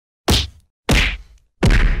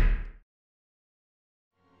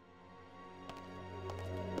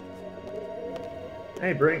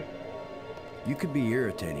Hey, Brink. You could be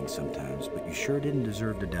irritating sometimes, but you sure didn't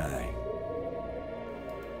deserve to die.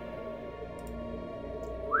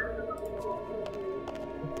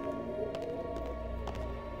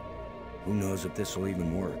 Who knows if this will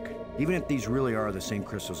even work? Even if these really are the same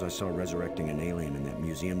crystals I saw resurrecting an alien in that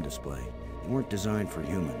museum display, they weren't designed for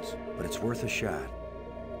humans, but it's worth a shot.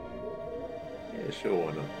 Yeah, sure,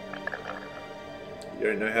 why not? You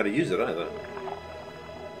don't know how to use it either.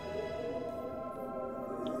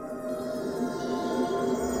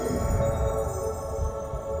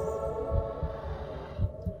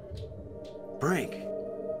 Brink,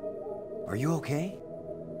 are you okay?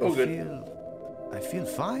 Oh, good. I feel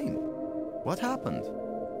fine. What happened?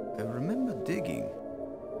 I remember digging,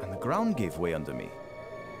 and the ground gave way under me.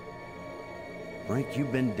 Brink,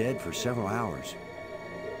 you've been dead for several hours.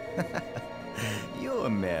 You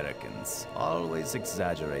Americans, always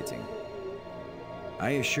exaggerating.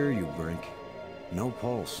 I assure you, Brink, no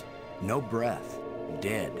pulse, no breath,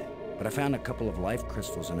 dead. But I found a couple of life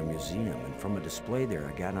crystals in a museum, and from a display there,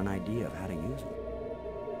 I got an idea of how to use them.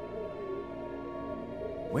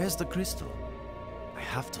 Where's the crystal? I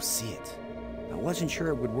have to see it. I wasn't sure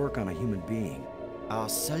it would work on a human being. Our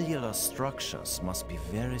cellular structures must be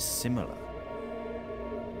very similar.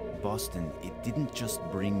 Boston, it didn't just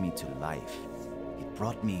bring me to life. It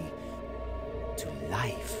brought me to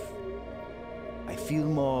life. I feel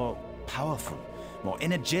more powerful, more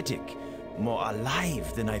energetic, more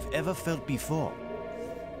alive than I've ever felt before.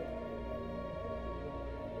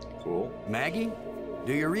 Cool. Maggie,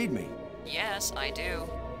 do you read me? Yes, I do.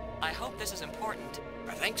 I hope this is important.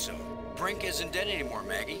 I think so. Brink isn't dead anymore,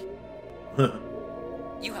 Maggie.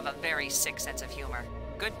 You have a very sick sense of humor.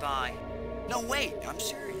 Goodbye. No, wait, I'm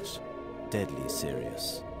serious. Deadly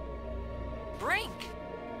serious. Brink!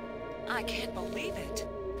 I can't believe it.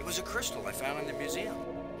 It was a crystal I found in the museum.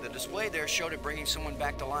 The display there showed it bringing someone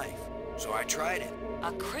back to life. So I tried it.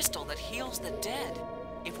 A crystal that heals the dead.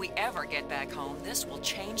 If we ever get back home, this will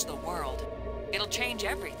change the world. It'll change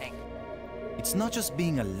everything. It's not just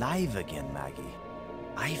being alive again, Maggie.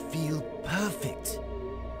 I feel perfect.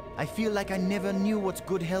 I feel like I never knew what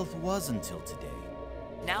good health was until today.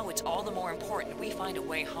 Now it's all the more important we find a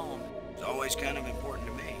way home. It's always kind of important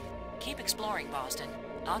to me. Keep exploring, Boston.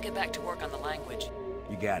 I'll get back to work on the language.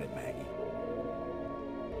 You got it, Maggie.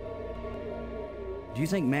 Do you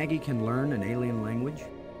think Maggie can learn an alien language?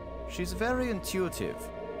 She's very intuitive.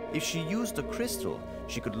 If she used a crystal,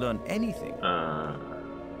 she could learn anything.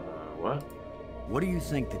 What? What do you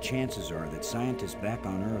think the chances are that scientists back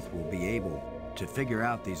on Earth will be able to figure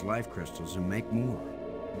out these life crystals and make more?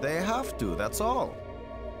 They have to, that's all.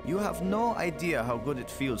 You have no idea how good it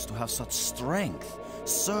feels to have such strength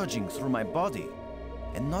surging through my body.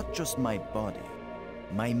 And not just my body.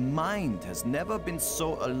 My mind has never been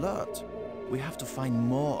so alert. We have to find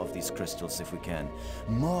more of these crystals if we can.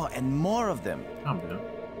 More and more of them. Calm down.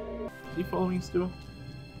 Is he following still?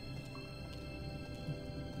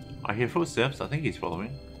 I hear footsteps. I think he's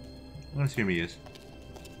following. I'm gonna assume he is.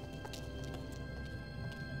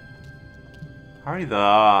 Hurry the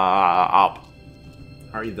up.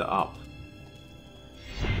 Hurry the up.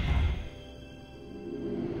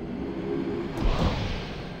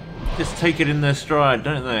 Just take it in their stride,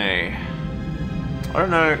 don't they? I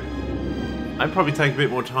don't know. I'd probably take a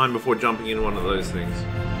bit more time before jumping into one of those things.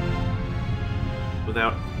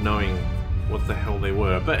 Without knowing what the hell they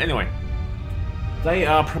were. But anyway. They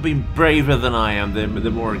are probably braver than I am. They're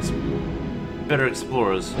more better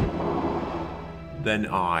explorers than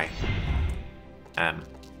I am.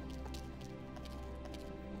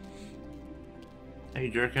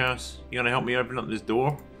 Hey jerkass, you gonna help me open up this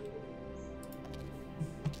door?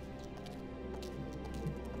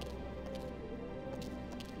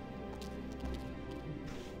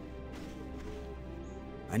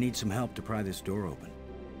 I need some help to pry this door open.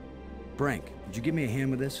 Brink, would you give me a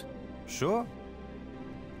hand with this? Sure.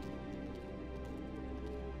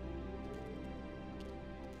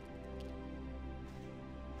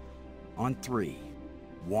 On three.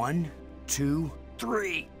 1, 2,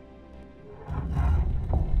 3.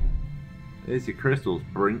 There's your crystals,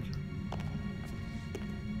 Brink.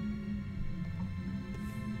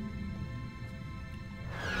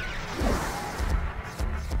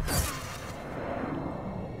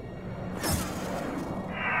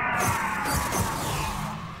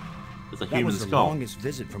 It's a That human was the skull. longest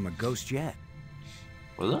visit from a ghost yet.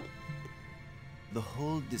 Was it? The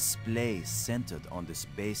whole display centered on this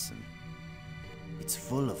basin. It's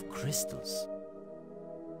full of crystals.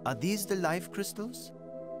 Are these the life crystals?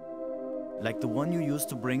 Like the one you used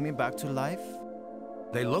to bring me back to life?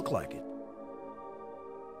 They look like it.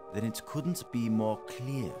 Then it couldn't be more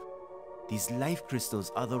clear. These life crystals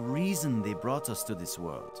are the reason they brought us to this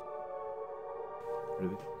world.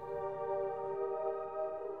 Really?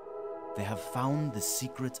 They have found the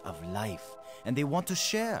secret of life, and they want to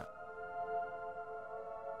share.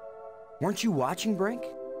 Weren't you watching, Brink?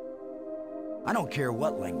 I don't care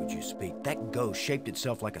what language you speak, that ghost shaped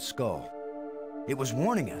itself like a skull. It was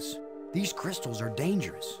warning us. These crystals are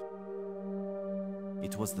dangerous.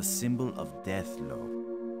 It was the symbol of death, Lo.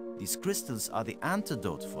 These crystals are the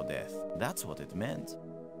antidote for death. That's what it meant.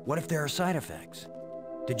 What if there are side effects?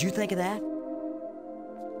 Did you think of that?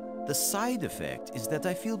 The side effect is that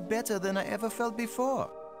I feel better than I ever felt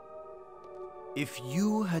before. If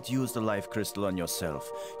you had used a life crystal on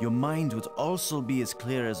yourself, your mind would also be as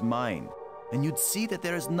clear as mine. And you'd see that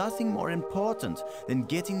there is nothing more important than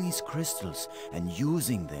getting these crystals and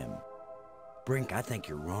using them. Brink, I think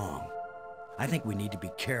you're wrong. I think we need to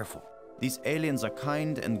be careful. These aliens are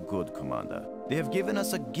kind and good, Commander. They have given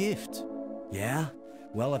us a gift. Yeah?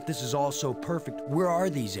 Well, if this is all so perfect, where are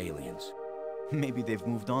these aliens? Maybe they've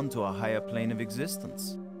moved on to a higher plane of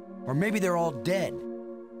existence. Or maybe they're all dead.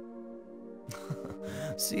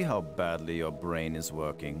 See how badly your brain is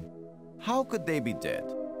working. How could they be dead?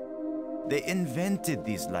 They invented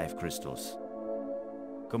these life crystals.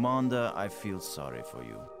 Commander, I feel sorry for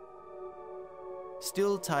you.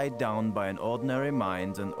 Still tied down by an ordinary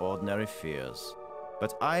mind and ordinary fears.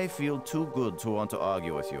 But I feel too good to want to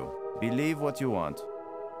argue with you. Believe what you want.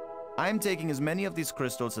 I'm taking as many of these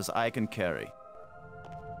crystals as I can carry.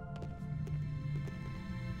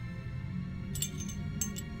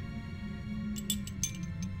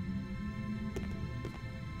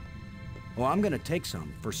 Well, I'm gonna take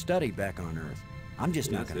some for study back on Earth. I'm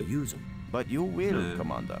just not gonna use them. But you will,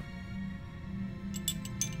 Commander.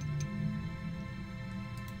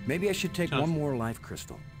 Maybe I should take one more life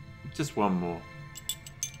crystal. Just one more.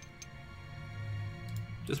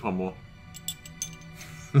 Just one more.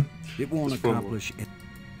 It won't Just one more. accomplish it.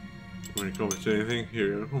 Won't accomplish anything. Here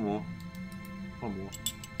you go. One more. One more.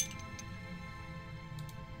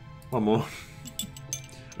 One more.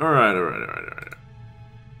 Alright, alright, alright, alright.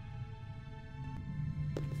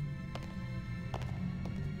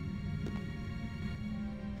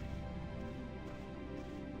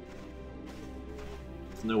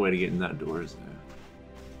 There's no way to get in that door, is there?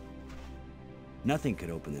 Nothing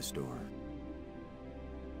could open this door.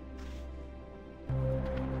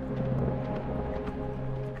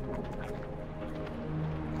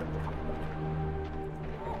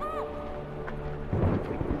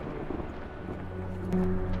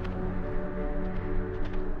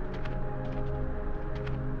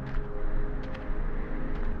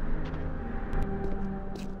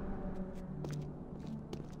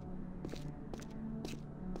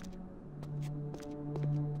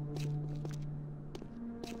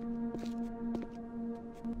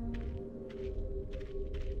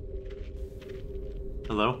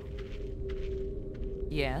 Hello?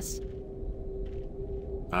 Yes?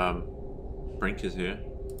 Brink is here.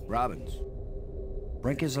 Robbins.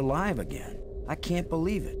 Brink is alive again. I can't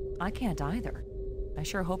believe it. I can't either. I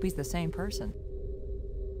sure hope he's the same person.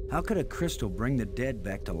 How could a crystal bring the dead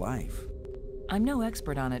back to life? I'm no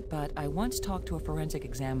expert on it, but I once talked to a forensic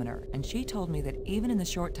examiner, and she told me that even in the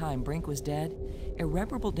short time Brink was dead,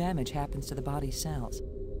 irreparable damage happens to the body's cells,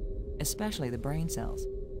 especially the brain cells.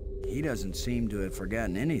 He doesn't seem to have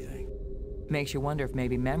forgotten anything. Makes you wonder if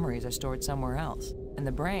maybe memories are stored somewhere else, and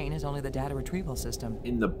the brain is only the data retrieval system.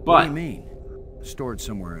 In the butt. What do you mean? Stored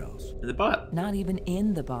somewhere else. In the butt. Not even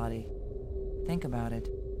in the body. Think about it.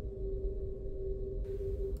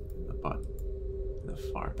 In the butt. In the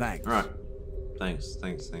fart. Thanks. Alright. Thanks,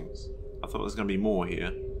 thanks, thanks. I thought there was gonna be more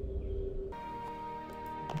here.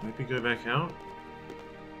 Maybe go back out?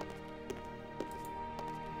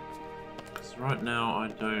 Because right now I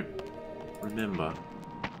don't remember.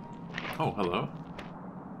 Oh, hello.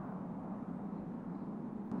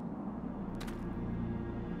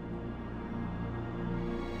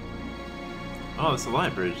 Oh, it's a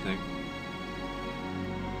light bridge thing.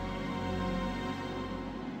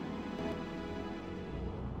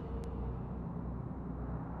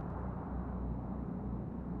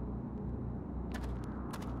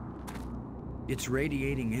 It's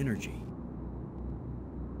radiating energy.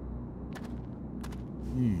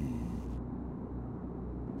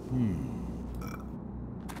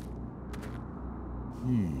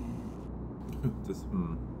 Just,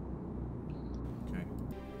 Okay.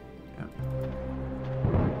 Yeah.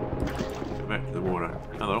 Go back to the water.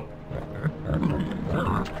 Hello.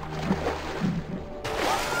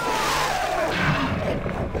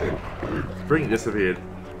 Brink disappeared.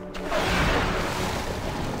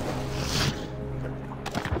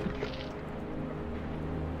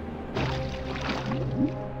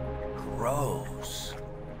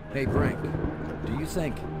 Hey, Brink, do you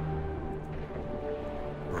think...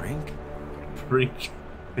 Brink? Brink.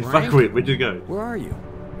 Hey, Brink? fuckwit, where'd you go? Where are you?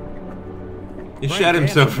 He Brink, shot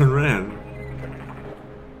himself answer. and ran.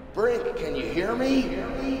 Brink, can you hear me?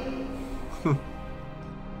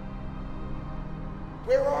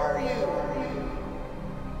 Where are you?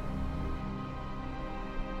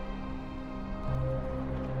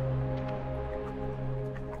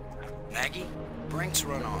 Maggie? Brink's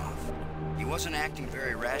run off. He wasn't acting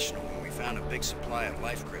very rational when we found a big supply of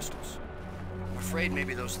life crystals. I'm afraid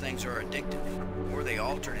maybe those things are addictive, or they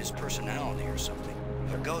altered his personality or something.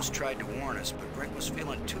 A ghost tried to warn us, but Brink was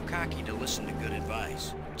feeling too cocky to listen to good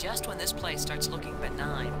advice. Just when this place starts looking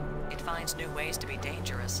benign, it finds new ways to be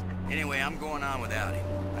dangerous. Anyway, I'm going on without him.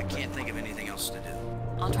 I can't think of anything else to do.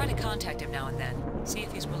 I'll try to contact him now and then, see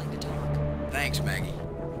if he's willing to talk. Thanks, Maggie.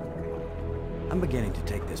 I'm beginning to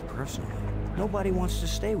take this personally. Nobody wants to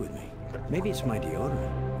stay with me. Maybe it's my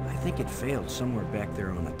deodorant. I think it failed somewhere back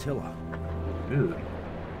there on Attila. Ew.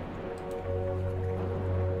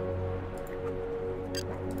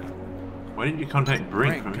 Why didn't you contact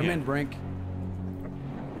Brink from come here? in, Brink.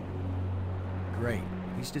 Great.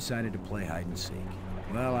 He's decided to play hide and seek.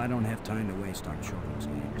 Well, I don't have time to waste on children's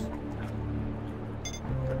games.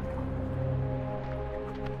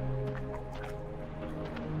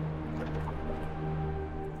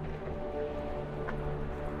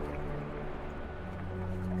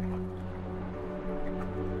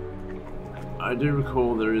 I do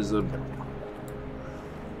recall there is a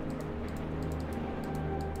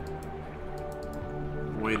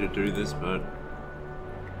way to do this, but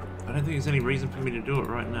I don't think there's any reason for me to do it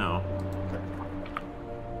right now.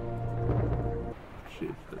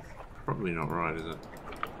 Shit, that's probably not right, is it?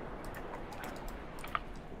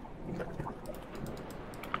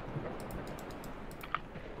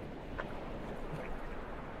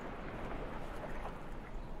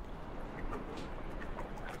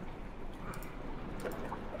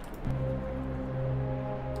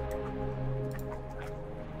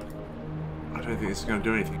 I don't think this is going to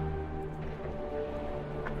do anything.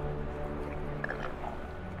 I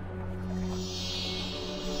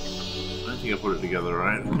don't think I put it together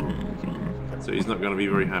right. So he's not going to be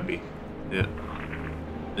very happy. Yeah.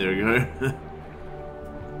 There we go.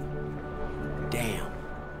 Damn.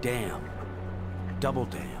 Damn. Double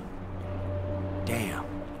damn. Damn.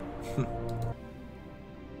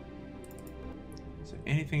 Is there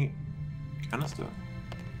anything... Canister? Where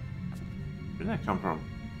did that come from?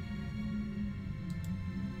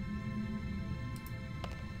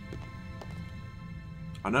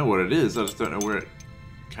 I know what it is, I just don't know where it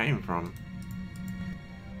came from.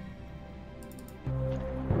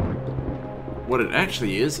 What it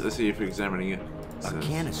actually is, let's see if examining it. A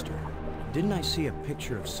canister. Didn't I see a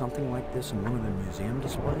picture of something like this in one of the museum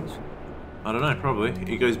displays? I don't know, probably.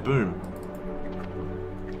 It goes boom.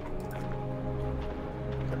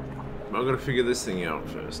 But I've got to figure this thing out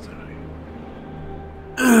first, don't I?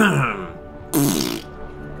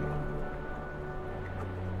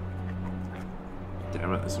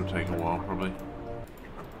 Damn it, this will take a while, probably.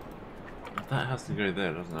 That has to go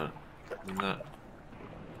there, doesn't it? Isn't that...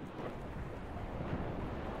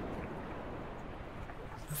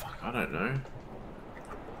 Fuck, I don't know.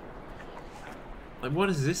 Like, what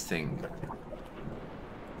is this thing?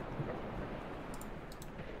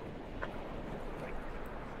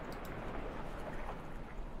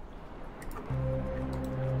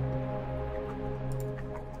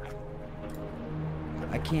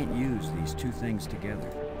 I can't use these two things together.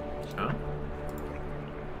 Huh?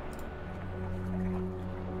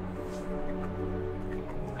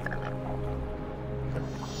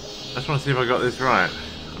 I just want to see if I got this right.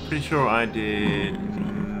 I'm pretty sure I did.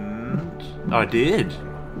 I did.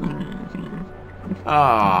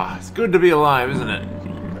 Ah, it's good to be alive, isn't it?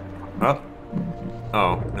 Oh.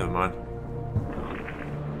 Oh, never mind.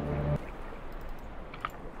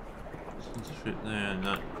 Let's fit there and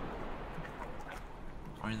that.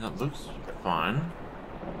 I mean, that looks fine.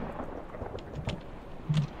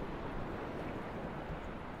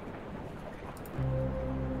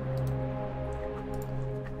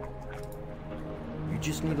 You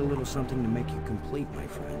just need a little something to make you complete, my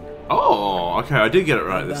friend. Oh, okay, I did get it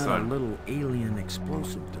right How this about time. a little alien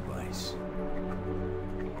explosive device.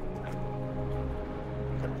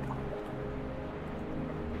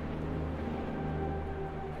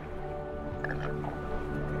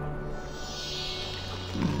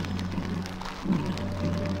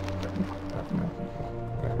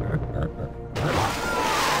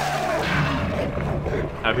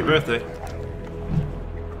 Happy birthday.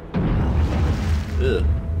 Ugh.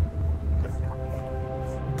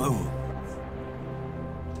 Boom.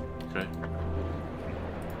 Okay.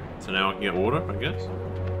 So now I can get water, I guess?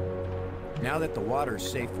 Now that the water's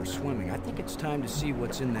safe for swimming, I think it's time to see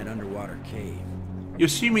what's in that underwater cave. You're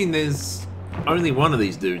assuming there's only one of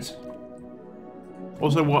these dudes.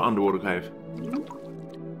 Also, what underwater cave?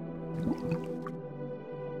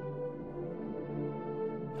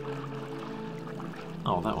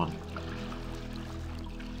 Oh, that one.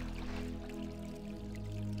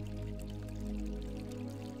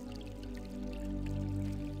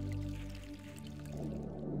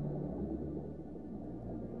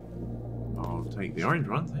 I'll take the orange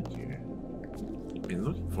one, thank you. Been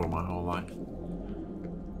looking for my whole life.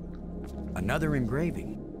 Another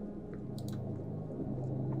engraving.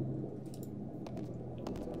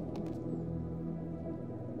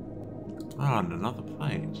 Oh, and another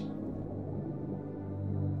plate.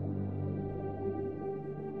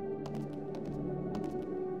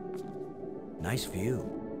 Nice view.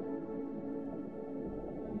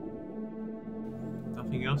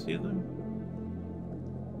 Nothing else here, though?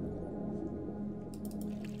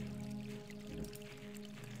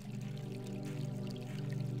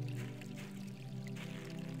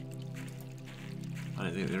 I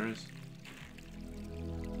don't think there is.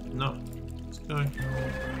 No. Let's go.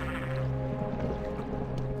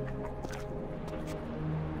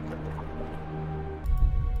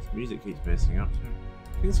 This music keeps messing up too.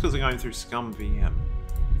 I think it's because I'm going through Scum VM.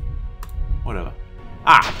 Whatever.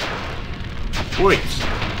 Ah! Wait!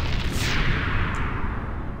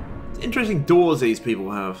 It's interesting doors these people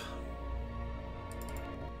have.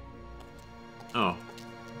 Oh.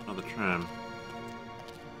 Another tram.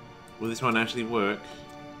 Will this one actually work?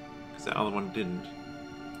 Because the other one didn't.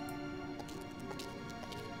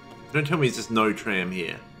 Don't tell me there's just no tram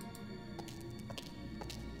here.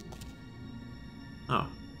 Oh.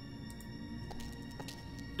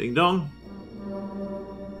 Ding dong.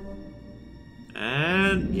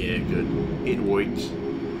 And yeah, good. It worked.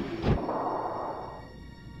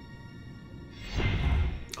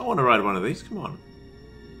 I want to ride one of these, come on.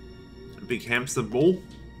 A big hamster ball.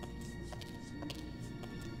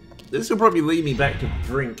 This will probably lead me back to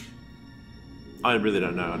Brink. I really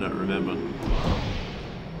don't know, I don't remember.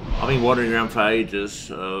 I've been wandering around for ages,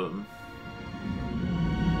 doing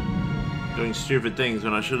stupid things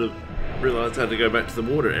when I should have realised I had to go back to the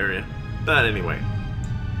water area. But anyway.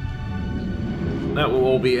 That will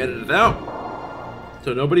all be edited out.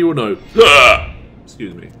 So nobody will know.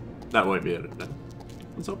 Excuse me. That won't be edited out.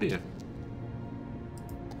 What's up here?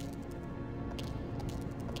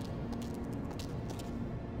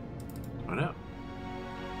 Find out.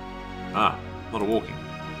 Ah, a lot of walking.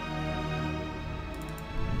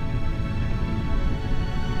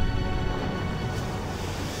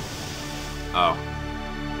 Oh.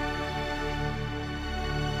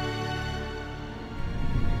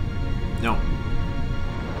 No.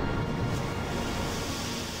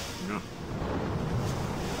 No.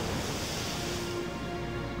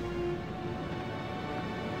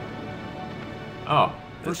 Oh,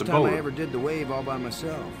 that's First a time boulder. I ever did the wave all by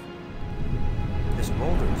myself. This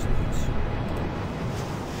boulder is loose.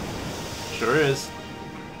 Sure is.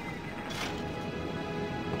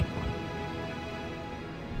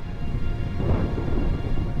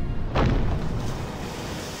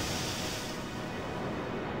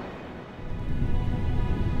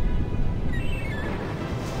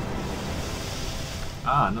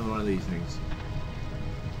 Ah, another one of these things.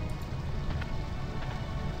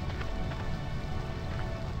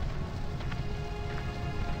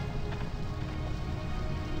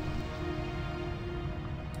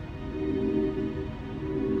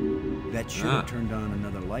 That should have turned on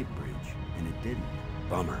another light bridge, and it didn't.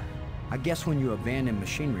 Bummer. I guess when you abandon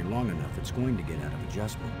machinery long enough, it's going to get out of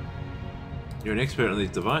adjustment. You're an expert on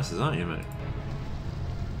these devices, aren't you, mate?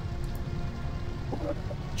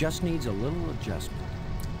 Just needs a little adjustment.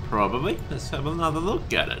 Probably. Let's have another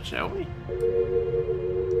look at it, shall we?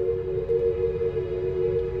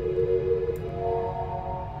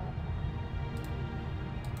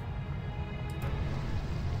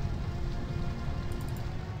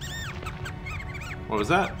 What was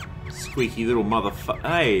that? Squeaky little motherfucker.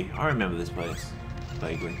 Hey, I remember this place.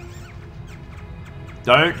 Vaguely.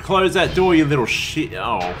 Don't close that door, you little shit.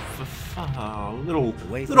 Oh, little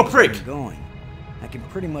prick. Going. I can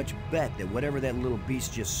pretty much bet that whatever that little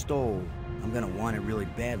beast just stole, I'm gonna want it really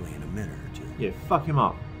badly in a minute or two. Yeah, fuck him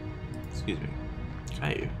up. Excuse me.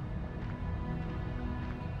 Cave.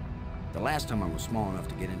 The last time I was small enough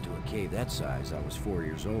to get into a cave that size, I was 4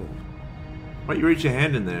 years old. Why don't you reach your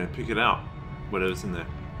hand in there and pick it out? Whatever's in there.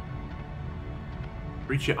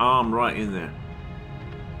 Reach your arm right in there.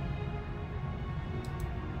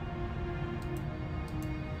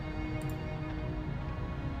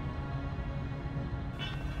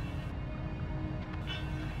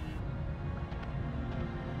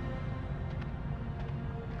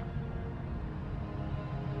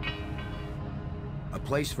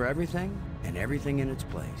 place for everything, and everything in its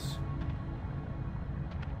place.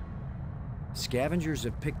 Scavengers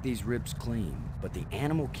have picked these ribs clean, but the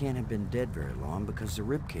animal can't have been dead very long because the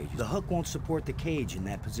rib cage, the hook won't support the cage in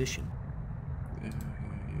that position. Yeah.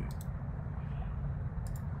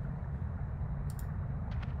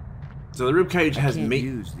 So the rib cage has meat. I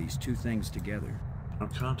can't use these two things together. Oh,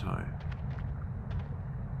 can't I?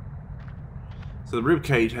 So the rib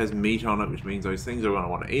cage has meat on it, which means those things are going to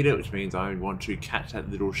want to eat it, which means I want to catch that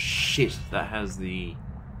little shit that has the...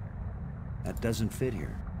 That doesn't fit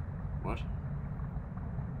here. What?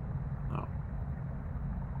 Oh.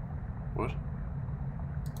 What?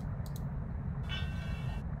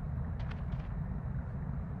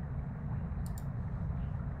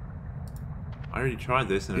 I already tried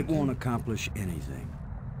this and it won't accomplish anything.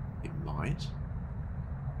 It might.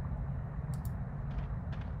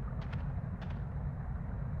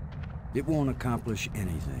 It won't accomplish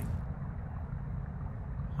anything.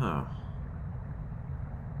 Huh.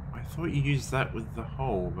 I thought you used that with the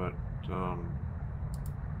hole, but,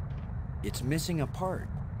 It's missing a part.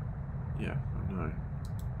 yeah, I know.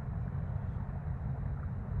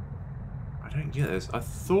 I don't get this. I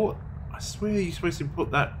swear you're supposed to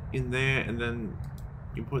put that in there and then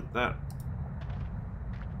you put that...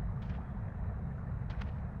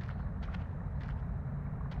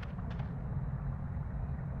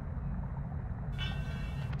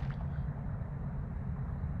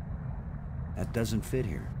 That doesn't fit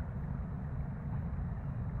here.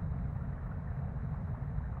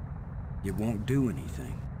 It won't do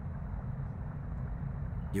anything.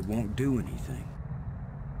 It won't do anything.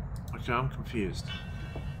 Okay, I'm confused.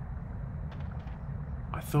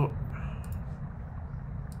 I thought...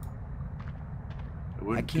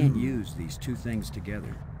 I can't use these two things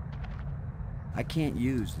together. I can't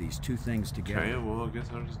use these two things together. Okay, well, I guess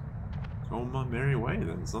I'll just go on my merry way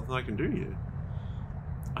then. There's nothing I can do here.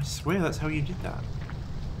 I swear that's how you did that.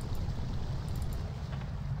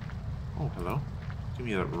 Oh, hello. Give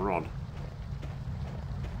me that rod.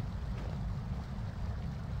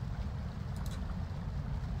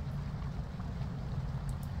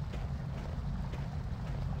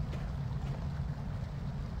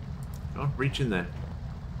 Oh, reach in there.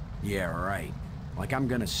 Yeah, right. Like I'm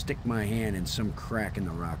gonna stick my hand in some crack in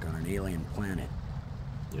the rock on an alien planet.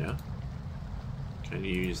 Yeah. Can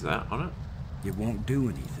you use that on it? It won't do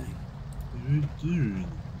anything. Dude.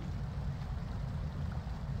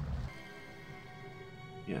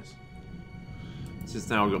 Yes. Since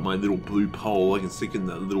now I've got my little blue pole, I can stick in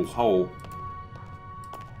the little hole.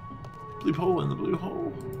 Blue pole in the blue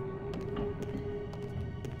hole.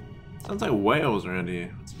 Sounds like whales around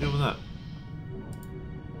here. What's the deal with that?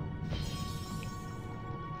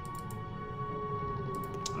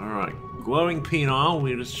 Alright. Glowing penile.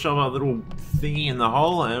 We just shove our little thingy in the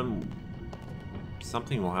hole and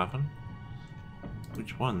something will happen.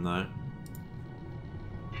 Which one, though?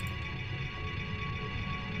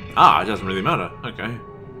 Ah, it doesn't really matter. Okay.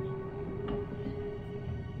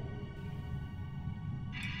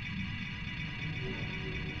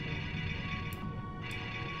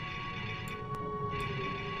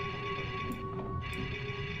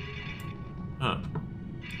 Huh.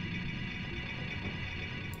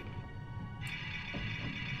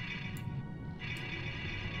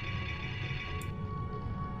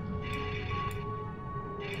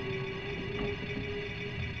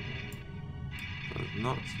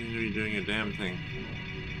 Not seem to be doing a damn thing.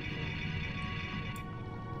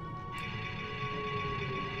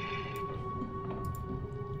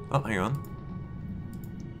 Oh, hang on.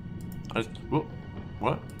 I just... Whoa,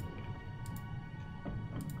 what?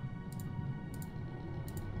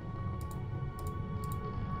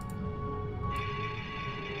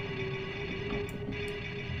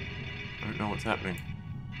 I don't know what's happening.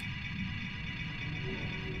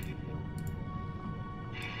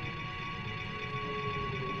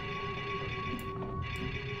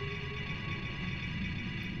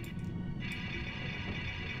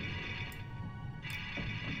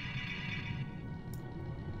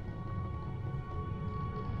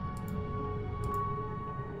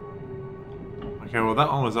 Okay, well that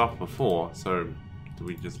one was off before, so do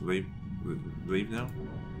we just leave now?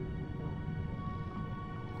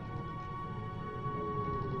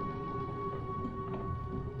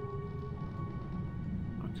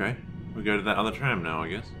 Okay, we go to that other tram now, I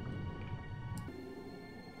guess.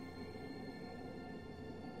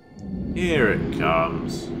 Here it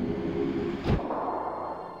comes.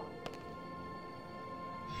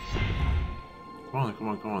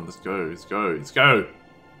 Come on, let's go.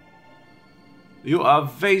 You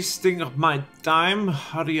are wasting my time.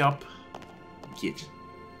 Hurry up. Get.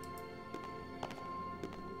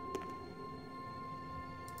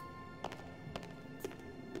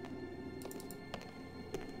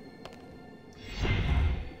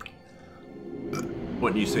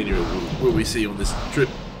 what new scenery will we see on this trip?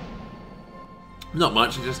 Not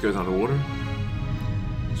much, it just goes underwater.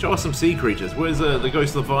 Show us some sea creatures. Where's the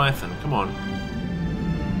ghost Leviathan? Come on.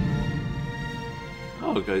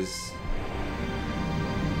 Oh, it goes...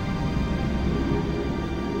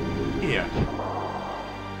 here.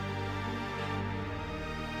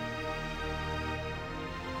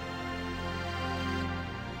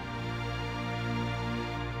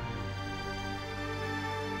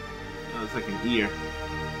 Oh, it's like an ear.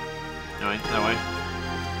 No, that way.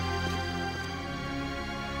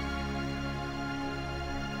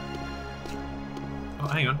 Oh,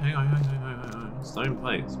 hang on. Stone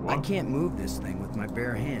plates. What? I can't move this thing with my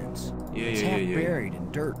bare hands. Yeah, it's half buried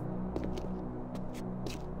in dirt.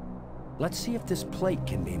 Let's see if this plate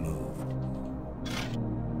can be moved.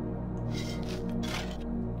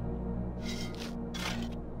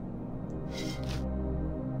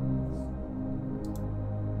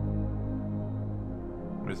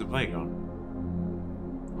 Where's the plate gone?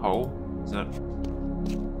 Hole? Is that...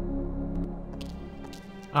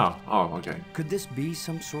 Oh, okay. Could this be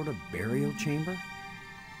some sort of burial chamber?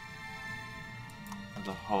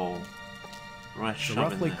 The hole. Right, It's a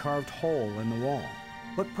roughly carved hole in the wall.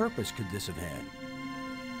 What purpose could this have had?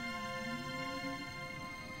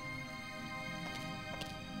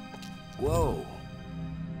 Whoa!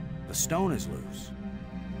 The stone is loose.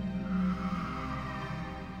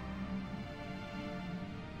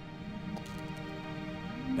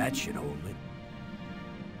 That should hold it.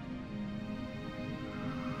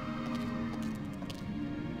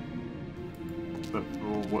 But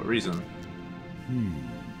for what reason?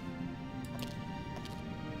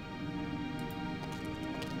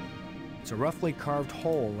 It's a roughly carved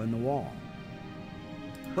hole in the wall.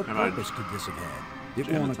 What purpose could this have had? It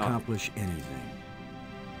won't accomplish anything.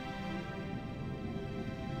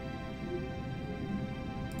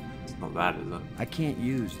 It's not that, is it? I can't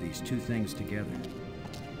use these two things together.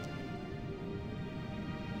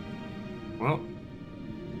 Well,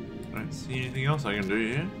 I don't see anything else I can do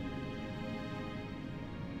here.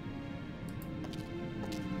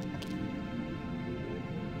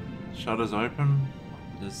 Shutters open.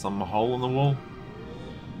 There's some hole in the wall.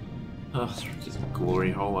 Oh, it's just a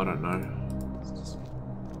glory hole, I don't know. It's just...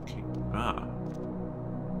 ah.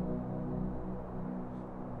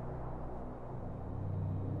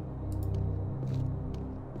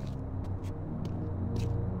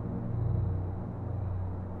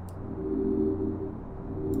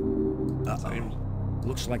 Uh-oh.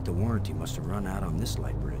 Looks like the warranty must have run out on this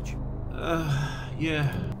light bridge.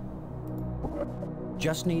 Yeah.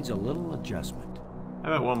 Just needs a little adjustment.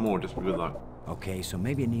 How about one more, just for good luck? Okay, so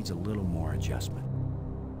maybe it needs a little more adjustment.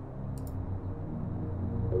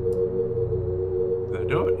 Did that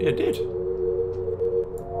do it? Yeah, it did.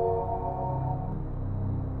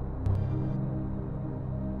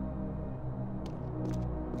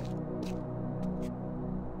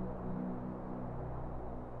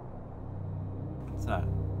 What's that?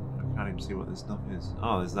 I can't even see what this stuff is.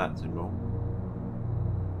 Oh, there's that symbol.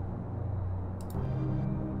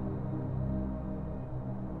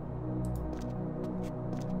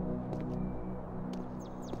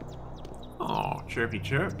 Oh, chirpy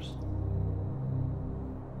chirps.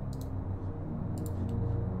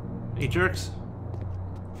 Hey, jerks.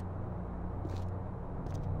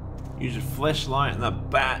 Use your flashlight and the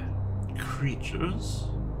bat creatures.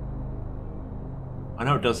 I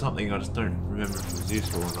know it does something, I just don't remember if it was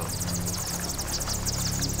useful or not.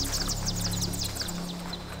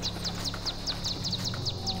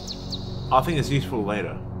 I think it's useful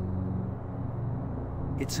later.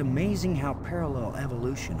 It's amazing how parallel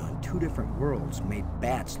evolution on two different worlds made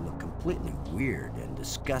bats look completely weird and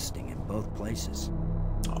disgusting in both places.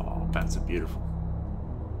 Oh, bats are beautiful.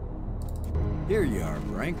 Here you are,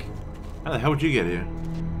 Brink. How the hell did you get here?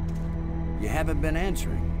 You haven't been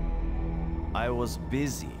answering. I was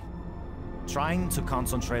busy, trying to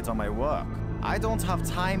concentrate on my work. I don't have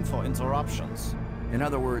time for interruptions. In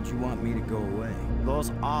other words, you want me to go away.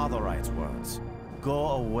 Those are the right words.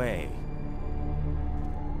 Go away.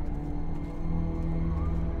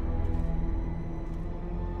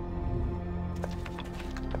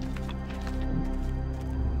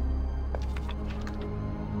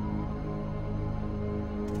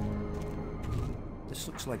 This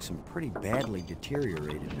looks like some pretty badly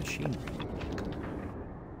deteriorated machinery.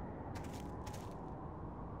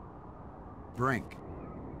 Brink.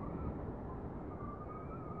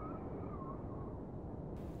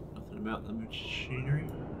 Nothing about the machinery?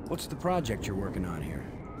 What's the project you're working on here?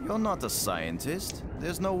 You're not a scientist.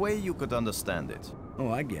 There's no way you could understand it. Oh,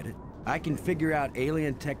 I get it. I can figure out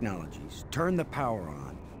alien technologies, turn the power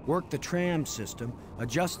on, work the tram system,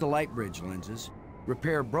 adjust the light bridge lenses.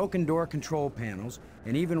 repair broken door control panels,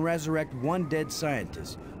 and even resurrect one dead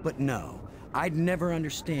scientist. But no, I'd never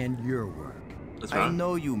understand your work. That's I right.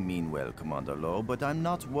 know you mean well, Commander Lowe, but I'm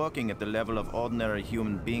not working at the level of ordinary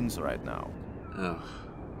human beings right now. Ugh.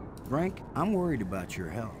 Frank, I'm worried about your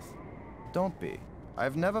health. Don't be.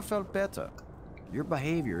 I've never felt better. Your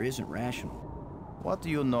behavior isn't rational. What do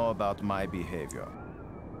you know about my behavior?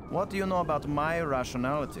 What do you know about my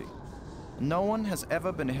rationality? No one has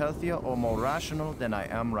ever been healthier or more rational than I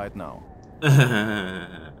am right now.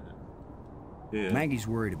 Yeah. Maggie's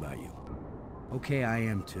worried about you. Okay, I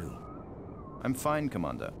am too. I'm fine,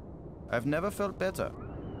 Commander. I've never felt better.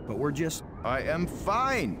 But we're just... I am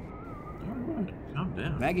fine! Alright, calm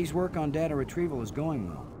down. Maggie's work on data retrieval is going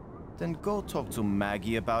well. Then go talk to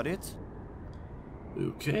Maggie about it.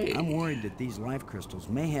 Okay. I'm worried that these life crystals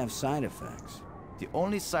may have side effects. The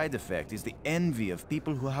only side effect is the envy of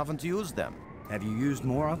people who haven't used them. Have you used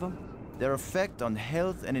more of them? Their effect on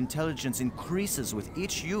health and intelligence increases with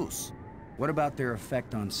each use. What about their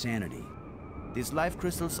effect on sanity? These life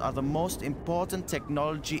crystals are the most important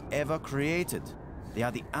technology ever created. They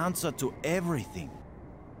are the answer to everything.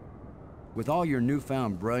 With all your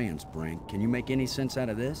newfound brilliance, Brink, can you make any sense out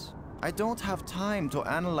of this? I don't have time to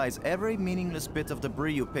analyze every meaningless bit of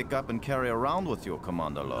debris you pick up and carry around with you,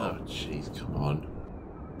 Commander Lowe. Oh, jeez, come on.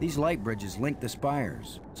 These light bridges link the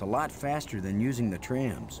spires. It's a lot faster than using the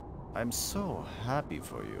trams. I'm so happy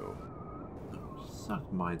for you.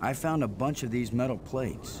 Suck my... I found a bunch of these metal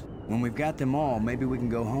plates. When we've got them all, maybe we can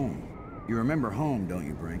go home. You remember home, don't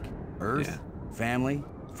you, Brink? Earth, Yeah. family,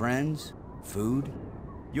 friends, food.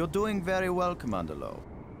 You're doing very well, Commander Lowe.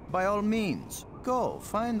 By all means, go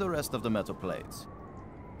find the rest of the metal plates.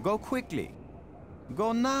 Go quickly.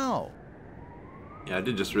 Go now. Yeah, I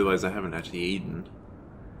did just realize I haven't actually eaten.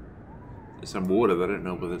 There's some water that I don't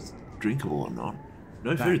know whether it's drinkable or not.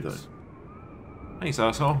 No food, Thanks. though. Thanks,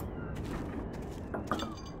 asshole.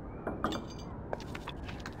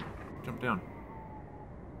 Jump down.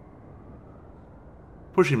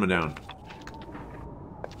 Push him down.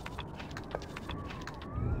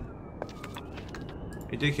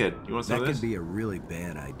 Hey, dickhead, you want some That of this? could be a really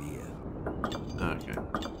bad idea. Okay.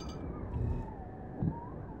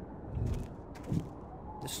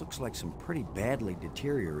 This looks like some pretty badly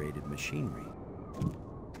deteriorated machinery.